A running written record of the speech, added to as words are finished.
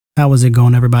How is it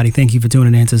going, everybody? Thank you for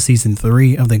tuning in to season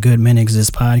 3 of the Good Men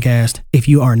Exist podcast. If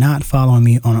you are not following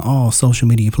me on all social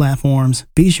media platforms,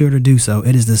 be sure to do so.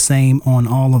 It is the same on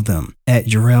all of them. At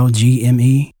Jarrell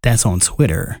GME, that's on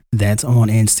Twitter, that's on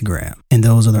Instagram. And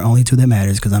those are the only two that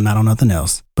matters because I'm not on nothing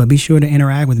else. But be sure to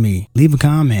interact with me, leave a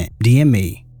comment, DM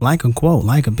me, like a quote,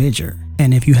 like a picture.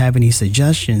 And if you have any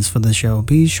suggestions for the show,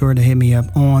 be sure to hit me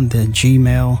up on the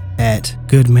Gmail at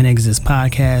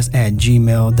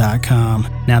goodmenexistpodcast@gmail.com.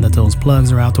 Now that those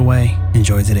plugs are out the way,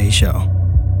 enjoy today's show.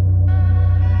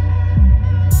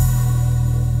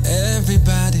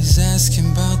 Everybody's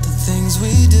asking about the things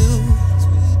we do.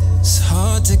 It's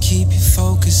hard to keep you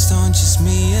focused on just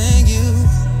me and you.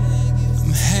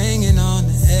 I'm hanging on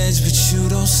the edge, but you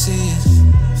don't see it.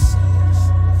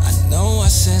 I know I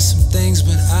said some things,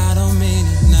 but I don't mean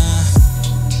it, nah.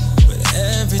 But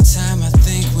every time I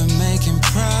think we're making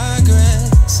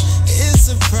progress, it's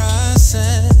a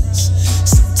process.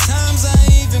 Sometimes I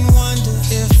even wonder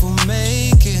if we'll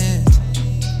make it.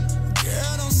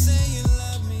 Girl, don't say you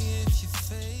love me if you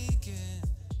fake it.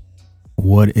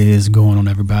 What is going on,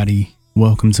 everybody?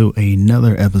 Welcome to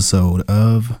another episode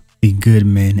of the Good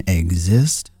Men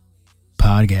Exist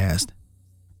podcast.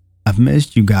 I've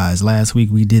missed you guys. Last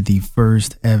week we did the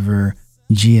first ever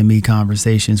GME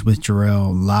Conversations with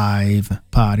Jarrell live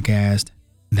podcast.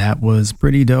 That was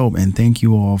pretty dope, and thank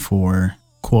you all for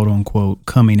quote unquote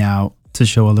coming out to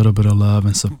show a little bit of love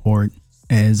and support.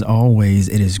 As always,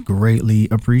 it is greatly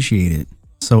appreciated.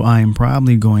 So I am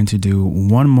probably going to do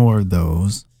one more of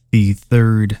those the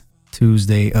third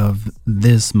Tuesday of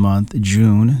this month,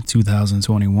 June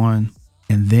 2021,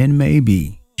 and then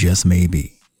maybe, just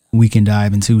maybe, we can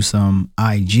dive into some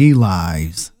IG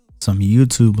lives, some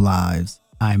YouTube lives.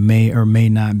 I may or may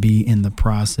not be in the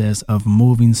process of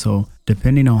moving, so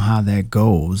depending on how that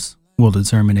goes will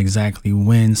determine exactly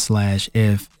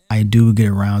when/if I do get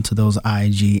around to those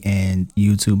IG and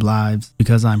YouTube lives,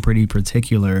 because I'm pretty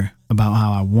particular about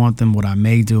how I want them. What I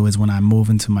may do is when I move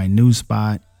into my new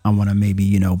spot, I want to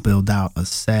maybe, build out a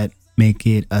set, make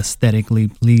it aesthetically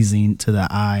pleasing to the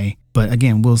eye. But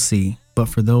again, we'll see. But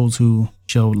for those who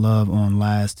showed love on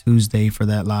last Tuesday for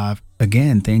that live,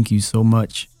 again, thank you so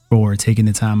much for taking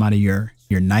the time out of your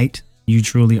night. You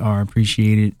truly are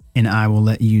appreciated, and I will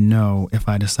let you know if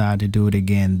I decide to do it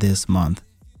again this month.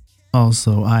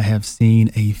 Also, I have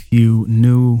seen a few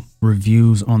new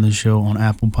reviews on the show on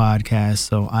Apple Podcasts,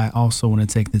 so I also want to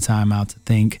take the time out to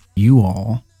thank you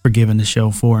all for giving the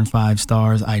show 4 and 5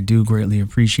 stars. I do greatly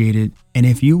appreciate it. And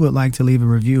if you would like to leave a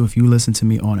review, if you listen to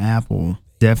me on Apple,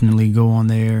 definitely go on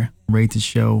there, rate the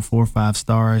show 4 or 5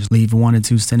 stars, leave 1 or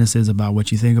 2 sentences about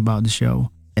what you think about the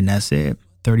show, and that's it.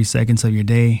 30 seconds of your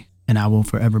day, and I will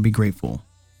forever be grateful.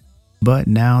 But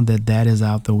now that that is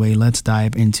out the way, let's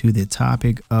dive into the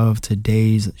topic of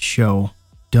today's show.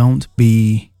 Don't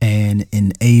be an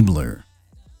enabler.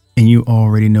 And you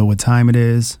already know what time it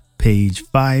is. Page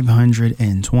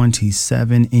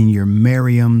 527 in your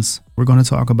Merriam's. We're going to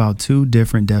talk about 2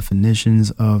 different definitions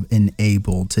of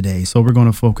enable today. So we're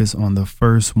going to focus on the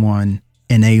first one,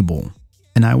 enable.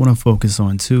 And I want to focus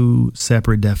on 2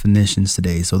 separate definitions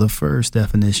today. So the first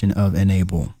definition of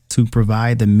enable, to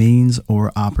provide the means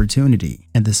or opportunity.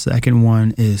 And the second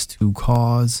one is to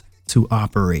cause, to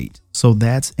operate. So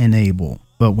that's enable.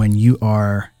 But when you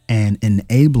are an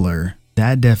enabler,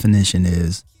 that definition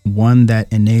is one that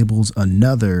enables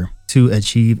another to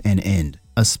achieve an end,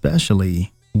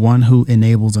 especially one who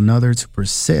enables another to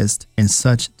persist in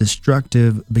such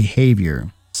destructive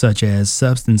behavior, such as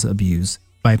substance abuse,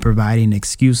 by providing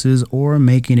excuses or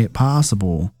making it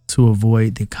possible to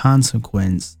avoid the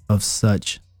consequence of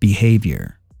such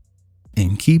behavior.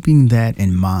 And keeping that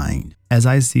in mind, as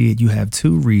I see it, you have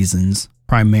 2 reasons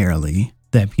primarily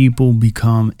that people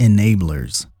become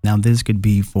enablers. Now, this could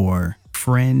be for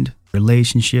friend,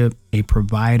 relationship, a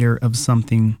provider of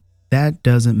something. That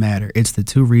doesn't matter. It's the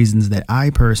 2 reasons that I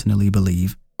personally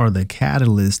believe are the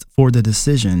catalyst for the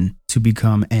decision to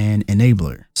become an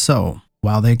enabler. So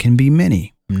while there can be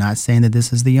many, I'm not saying that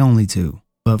this is the only 2,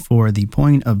 but for the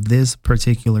point of this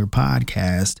particular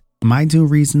podcast, my 2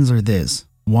 reasons are this.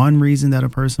 One reason that a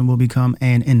person will become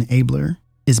an enabler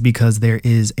is because there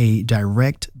is a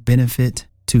direct benefit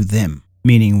to them.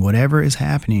 Meaning whatever is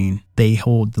happening, they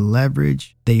hold the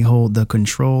leverage, they hold the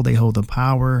control, they hold the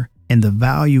power, and the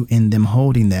value in them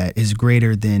holding that is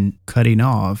greater than cutting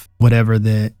off whatever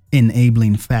the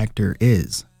enabling factor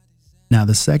is. Now,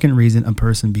 the second reason a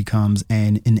person becomes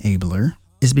an enabler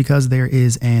is because there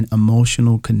is an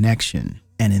emotional connection.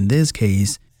 And in this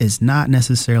case, it's not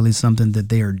necessarily something that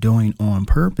they are doing on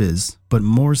purpose, but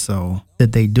more so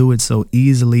that they do it so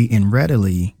easily and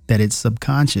readily that it's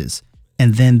subconscious.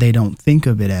 and then they don't think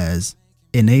of it as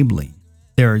enabling.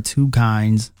 There are two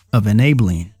kinds of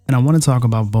enabling, and I want to talk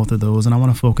about both of those, and I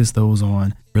want to focus those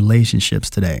on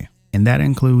relationships today. And that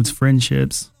includes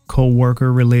friendships,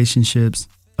 co-worker relationships,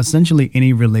 essentially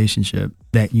any relationship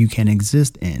that you can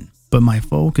exist in. But my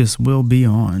focus will be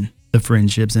on the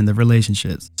friendships and the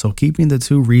relationships. So keeping the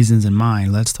two reasons in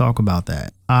mind, let's talk about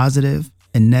that. Positive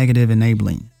and negative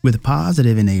enabling. With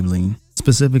positive enabling,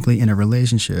 specifically in a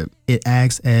relationship, it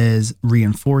acts as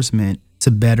reinforcement to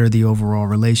better the overall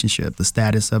relationship, the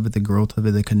status of it, the growth of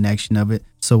it, the connection of it,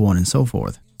 so on and so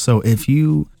forth. So if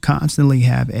you constantly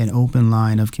have an open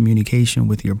line of communication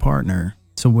with your partner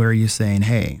to where you're saying,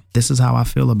 hey, this is how I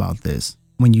feel about this.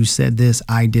 When you said this,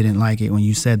 I didn't like it. When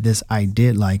you said this, I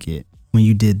did like it. When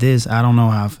you did this, I don't know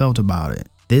how I felt about it.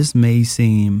 This may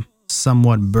seem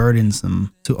somewhat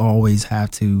burdensome to always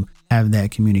have to have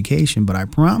that communication, but I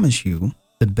promise you,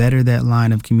 the better that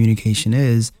line of communication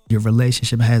is, your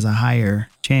relationship has a higher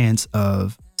chance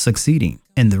of succeeding.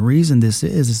 And the reason this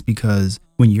is because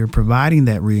when you're providing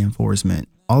that reinforcement,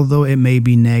 although it may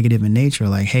be negative in nature,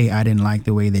 like, hey, I didn't like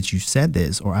the way that you said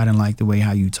this, or I didn't like the way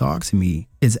how you talk to me,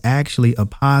 it's actually a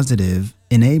positive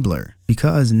enabler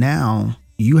because now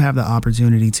you have the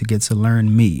opportunity to get to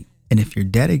learn me. And if you're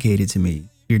dedicated to me,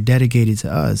 you're dedicated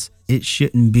to us, it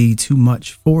shouldn't be too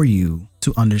much for you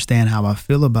to understand how I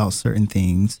feel about certain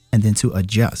things and then to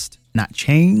adjust, not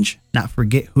change, not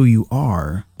forget who you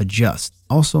are, adjust,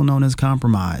 also known as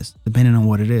compromise, depending on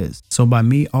what it is. So by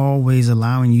me always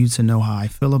allowing you to know how I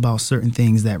feel about certain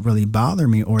things that really bother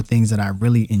me or things that I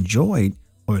really enjoyed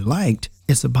or liked,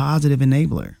 it's a positive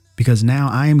enabler because now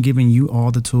I am giving you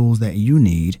all the tools that you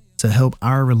need to help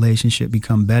our relationship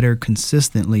become better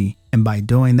consistently. And by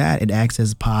doing that, it acts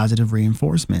as positive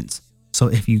reinforcements. So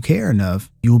if you care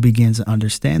enough, you will begin to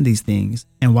understand these things.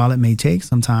 And while it may take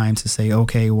some time to say,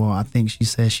 okay, well, I think she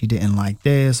says she didn't like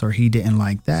this or he didn't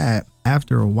like that,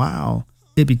 after a while,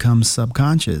 it becomes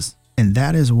subconscious. And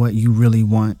that is what you really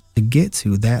want to get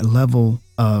to, that level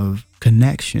of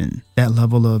connection, that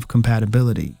level of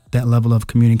compatibility, that level of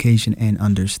communication and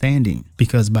understanding.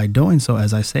 Because by doing so,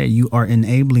 as I said, you are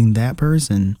enabling that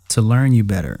person to learn you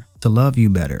better, to love you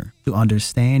better, to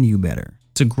understand you better,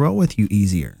 to grow with you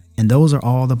easier. And those are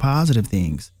all the positive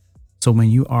things. So when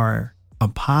you are a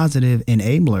positive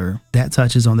enabler, that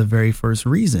touches on the very first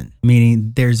reason,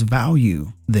 meaning there's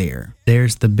value there.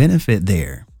 There's the benefit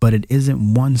there, but it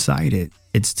isn't one-sided.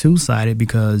 It's two-sided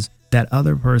because that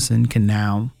other person can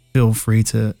now feel free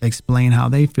to explain how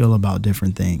they feel about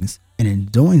different things. And in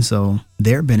doing so,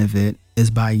 their benefit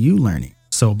is by you learning.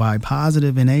 So by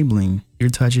positive enabling, you're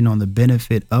touching on the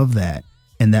benefit of that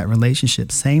in that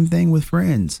relationship. Same thing with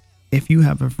friends. If you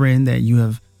have a friend that you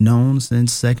have known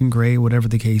since second grade, whatever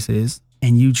the case is,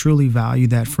 and you truly value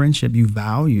that friendship, you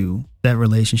value that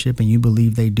relationship, and you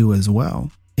believe they do as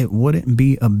well, it wouldn't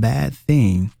be a bad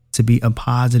thing to be a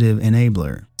positive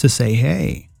enabler, to say,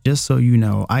 hey, just so you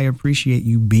know, I appreciate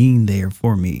you being there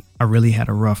for me. I really had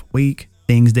a rough week.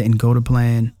 Things didn't go to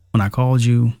plan. When I called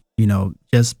you,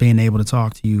 just being able to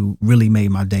talk to you really made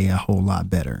my day a whole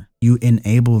lot better. You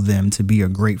enable them to be a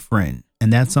great friend.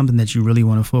 And that's something that you really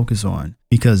want to focus on,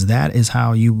 because that is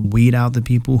how you weed out the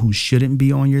people who shouldn't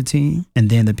be on your team. And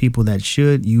then the people that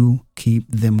should, you keep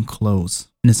them close.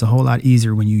 And it's a whole lot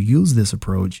easier when you use this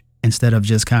approach instead of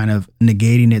just kind of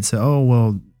negating it to, oh,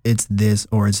 well, it's this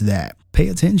or it's that. Pay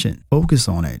attention, focus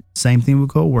on it. Same thing with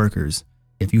coworkers.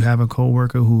 If you have a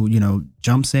coworker who,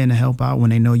 jumps in to help out when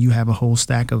they know you have a whole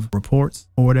stack of reports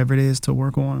or whatever it is to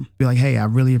work on, be like, hey, I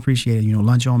really appreciate it,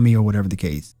 lunch on me or whatever the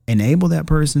case. Enable that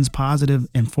person's positive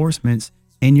enforcements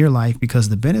in your life because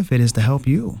the benefit is to help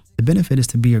you. The benefit is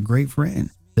to be a great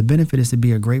friend. The benefit is to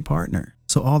be a great partner.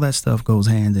 So all that stuff goes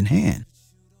hand in hand.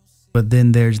 But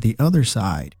then there's the other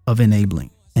side of enabling.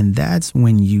 And that's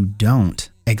when you don't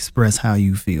express how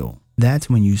you feel. That's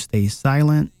when you stay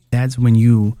silent. That's when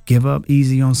you give up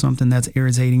easy on something that's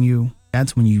irritating you.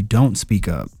 That's when you don't speak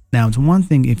up. Now, it's one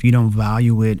thing if you don't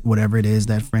value it, whatever it is,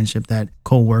 that friendship, that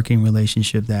co-working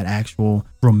relationship, that actual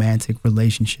romantic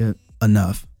relationship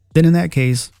enough. Then in that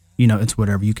case, it's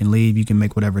whatever. You can leave. You can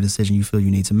make whatever decision you feel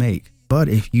you need to make. But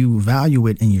if you value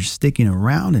it and you're sticking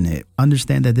around in it,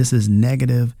 understand that this is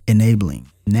negative enabling.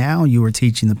 Now you are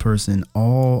teaching the person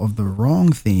all of the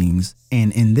wrong things.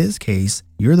 And in this case,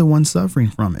 you're the one suffering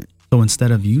from it. So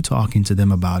instead of you talking to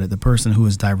them about it, the person who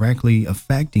is directly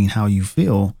affecting how you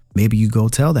feel, maybe you go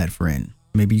tell that friend.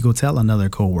 Maybe you go tell another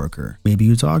coworker. Maybe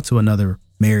you talk to another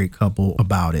married couple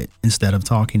about it instead of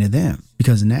talking to them.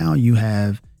 Because now you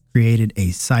have created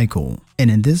a cycle. And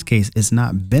in this case, it's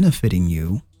not benefiting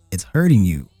you, it's hurting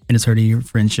you. and it's hurting your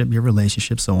friendship, your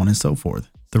relationship, so on and so forth.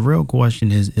 The real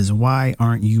question is why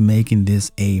aren't you making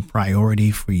this a priority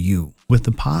for you? With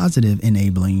the positive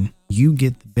enabling, you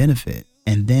get the benefit.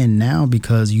 And then now,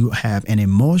 because you have an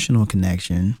emotional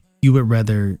connection, you would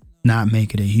rather not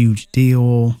make it a huge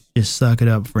deal, just suck it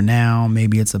up for now.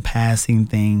 Maybe it's a passing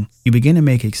thing. You begin to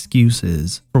make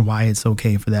excuses for why it's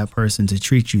okay for that person to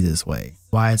treat you this way,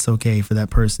 why it's okay for that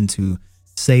person to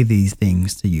say these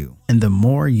things to you. And the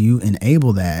more you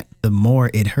enable that, the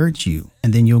more it hurts you.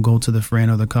 And then you'll go to the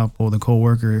friend or the couple, the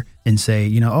coworker and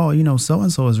say,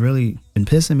 so-and-so has really been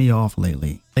pissing me off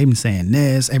lately. They've been saying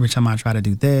this every time I try to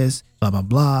do this, blah, blah,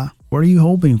 blah. What are you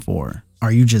hoping for?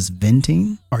 Are you just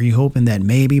venting? Are you hoping that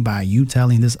maybe by you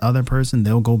telling this other person,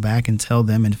 they'll go back and tell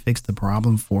them and fix the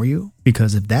problem for you?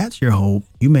 Because if that's your hope,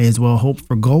 you may as well hope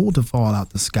for gold to fall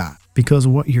out the sky. Because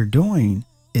what you're doing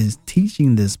is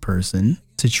teaching this person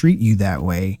to treat you that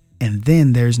way, and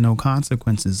then there's no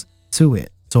consequences to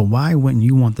it. So why wouldn't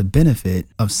you want the benefit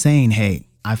of saying, hey,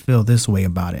 I feel this way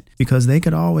about it? Because they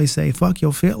could always say, fuck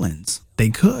your feelings. They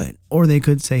could. Or they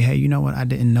could say, hey, you know what? I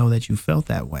didn't know that you felt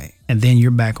that way. And then you're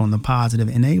back on the positive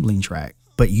enabling track.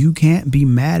 But you can't be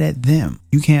mad at them.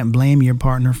 You can't blame your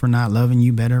partner for not loving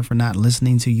you better, for not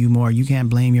listening to you more. You can't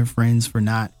blame your friends for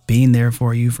not being there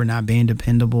for you, for not being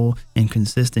dependable and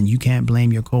consistent. You can't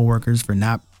blame your coworkers for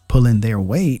not pulling their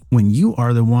weight when you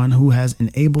are the one who has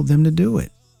enabled them to do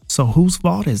it. So whose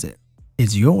fault is it?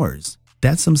 It's yours.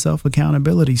 That's some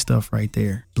self-accountability stuff right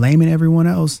there. Blaming everyone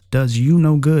else does you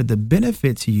no good. The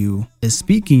benefit to you is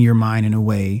speaking your mind in a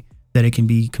way that it can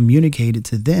be communicated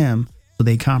to them so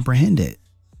they comprehend it.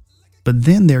 But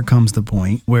then there comes the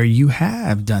point where you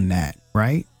have done that,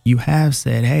 right? You have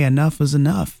said, hey, enough is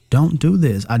enough. Don't do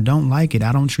this. I don't like it.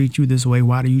 I don't treat you this way.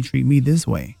 Why do you treat me this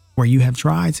way? Where you have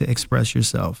tried to express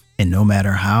yourself. And no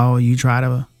matter how you try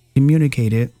to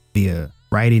communicate it, via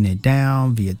writing it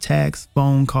down, via text,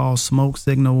 phone call, smoke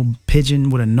signal, pigeon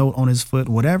with a note on his foot,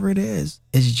 whatever it is,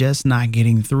 it's just not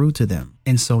getting through to them.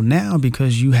 And so now,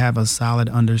 because you have a solid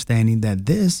understanding that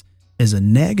this is a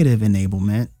negative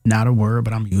enablement, not a word,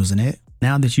 but I'm using it.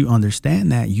 Now that you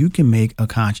understand that, you can make a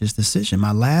conscious decision.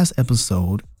 My last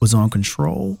episode was on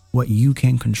control what you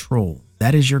can control.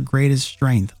 That is your greatest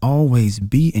strength. Always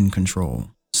be in control.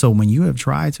 So when you have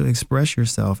tried to express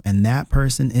yourself and that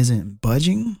person isn't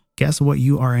budging, guess what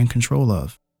you are in control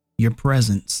of? Your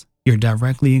presence. You're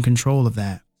directly in control of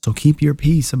that. So keep your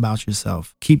peace about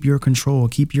yourself. Keep your control.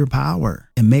 Keep your power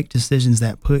and make decisions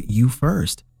that put you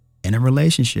first. In a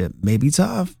relationship, may be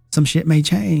tough. Some shit may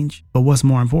change. But what's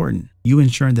more important? You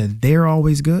ensuring that they're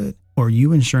always good, or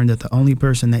you ensuring that the only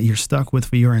person that you're stuck with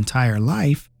for your entire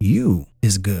life, you,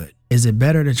 is good? Is it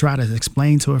better to try to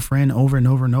explain to a friend over and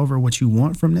over and over what you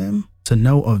want from them to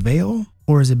no avail?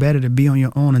 Or is it better to be on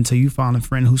your own until you find a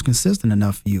friend who's consistent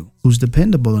enough for you, who's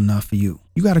dependable enough for you?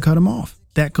 You got to cut them off.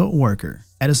 That coworker.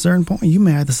 At a certain point, you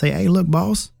may have to say, hey, look,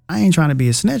 boss, I ain't trying to be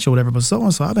a snitch or whatever, but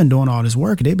so-and-so, I've been doing all this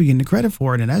work and they be getting the credit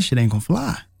for it and that shit ain't gonna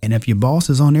fly. And if your boss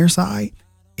is on their side,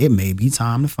 it may be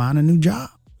time to find a new job.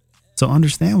 So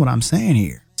understand what I'm saying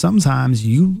here. Sometimes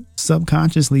you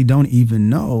subconsciously don't even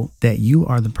know that you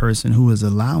are the person who is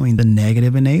allowing the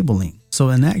negative enabling. So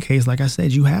in that case, like I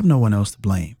said, you have no one else to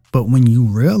blame. But when you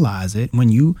realize it, when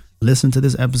you listen to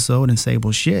this episode and say,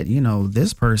 well, shit,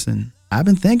 this person, I've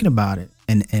been thinking about it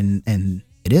and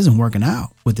it isn't working out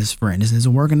with this friend. This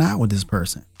isn't working out with this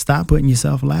person. Stop putting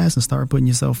yourself last and start putting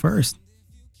yourself first.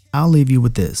 I'll leave you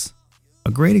with this.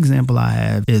 A great example I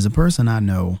have is a person I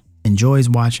know enjoys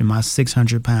watching my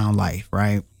 600-pound life,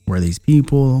 right? Where these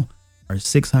people are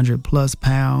 600 plus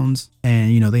pounds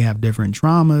and, they have different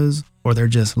traumas or they're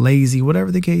just lazy,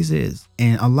 whatever the case is.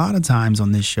 And a lot of times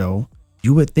on this show,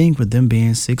 you would think with them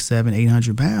being 6, 7,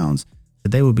 800 pounds that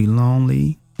they would be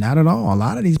lonely. Not at all. A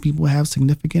lot of these people have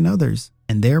significant others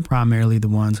and they're primarily the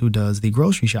ones who does the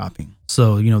grocery shopping.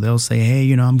 So, they'll say,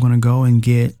 hey, I'm going to go and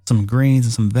get some greens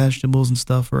and some vegetables and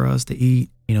stuff for us to eat.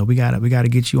 We got to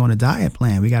get you on a diet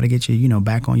plan. We got to get you,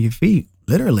 back on your feet,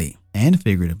 literally and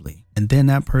figuratively. And then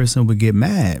that person would get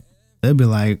mad. They'll be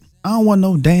like, I don't want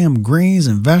no damn greens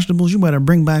and vegetables. You better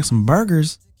bring back some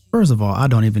burgers. First of all, I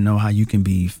don't even know how you can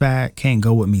be fat, can't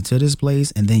go with me to this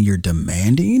place, and then you're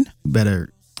demanding.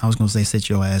 I was going to say sit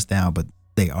your ass down, but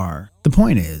they are. The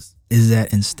point is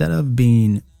that instead of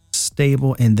being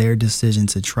stable in their decision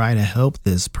to try to help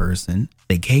this person,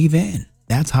 they cave in.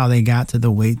 That's how they got to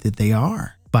the weight that they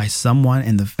are. By someone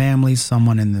in the family,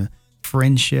 someone in the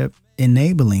friendship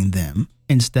enabling them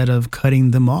instead of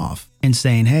cutting them off and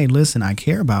saying, hey, listen, I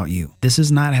care about you. This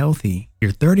is not healthy.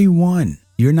 You're 31.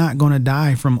 You're not going to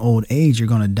die from old age. You're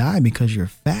going to die because you're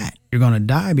fat. You're going to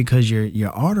die because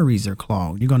your arteries are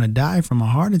clogged. You're going to die from a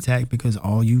heart attack because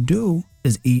all you do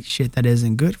is eat shit that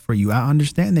isn't good for you. I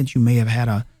understand that you may have had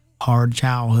a hard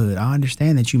childhood. I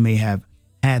understand that you may have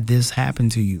had this happen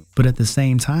to you. But at the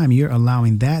same time, you're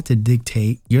allowing that to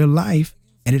dictate your life,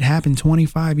 and it happened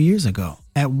 25 years ago.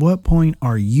 At what point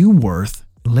are you worth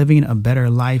living a better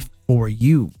life for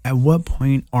you? At what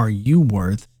point are you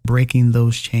worth breaking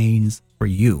those chains for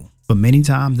you? But many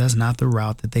times that's not the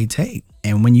route that they take.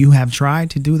 And when you have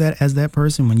tried to do that as that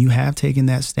person, when you have taken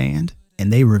that stand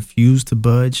and they refuse to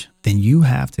budge, then you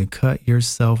have to cut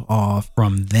yourself off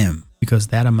from them, because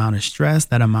that amount of stress,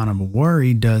 that amount of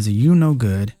worry does you no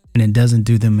good, and it doesn't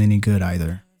do them any good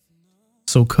either.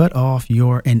 So cut off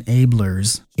your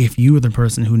enablers if you are the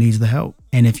person who needs the help.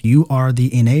 And if you are the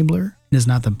enabler, and it's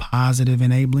not the positive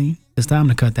enabling, it's time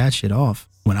to cut that shit off.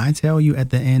 When I tell you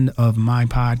at the end of my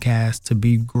podcast to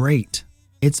be great,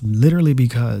 it's literally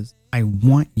because I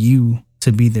want you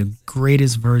to be the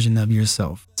greatest version of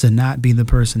yourself, to not be the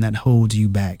person that holds you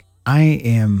back. I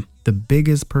am the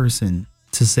biggest person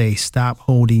to say stop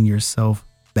holding yourself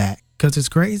back, because it's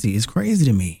crazy. It's crazy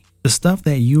to me. The stuff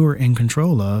that you are in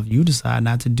control of, you decide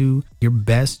not to do your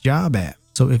best job at.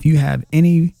 So if you have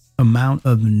any amount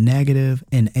of negative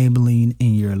enabling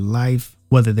in your life,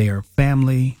 whether they are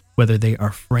family, whether they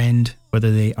are friend,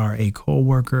 whether they are a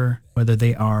coworker, whether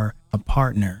they are a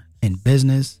partner in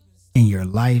business, in your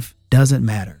life, doesn't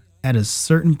matter. At a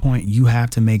certain point, you have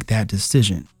to make that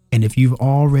decision. And if you've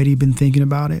already been thinking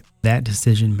about it, that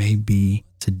decision may be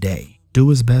today. Do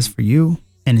what's best for you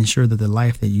and ensure that the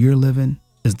life that you're living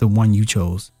is the one you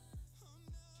chose.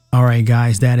 All right,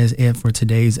 guys, that is it for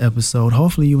today's episode.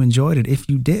 Hopefully you enjoyed it. If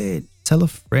you did, tell a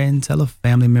friend, tell a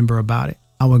family member about it.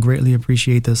 I would greatly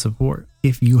appreciate the support.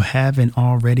 If you haven't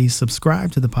already,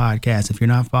 subscribe to the podcast. If you're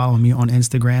not following me on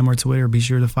Instagram or Twitter, be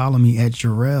sure to follow me at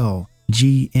Jerrell,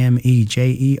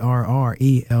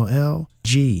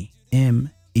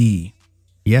 GMEJERRELLGME.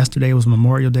 Yesterday was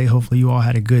Memorial Day. Hopefully you all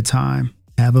had a good time.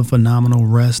 Have a phenomenal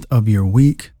rest of your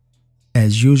week.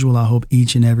 As usual, I hope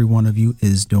each and every one of you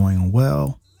is doing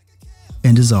well.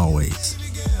 And as always,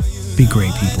 be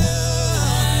great, people.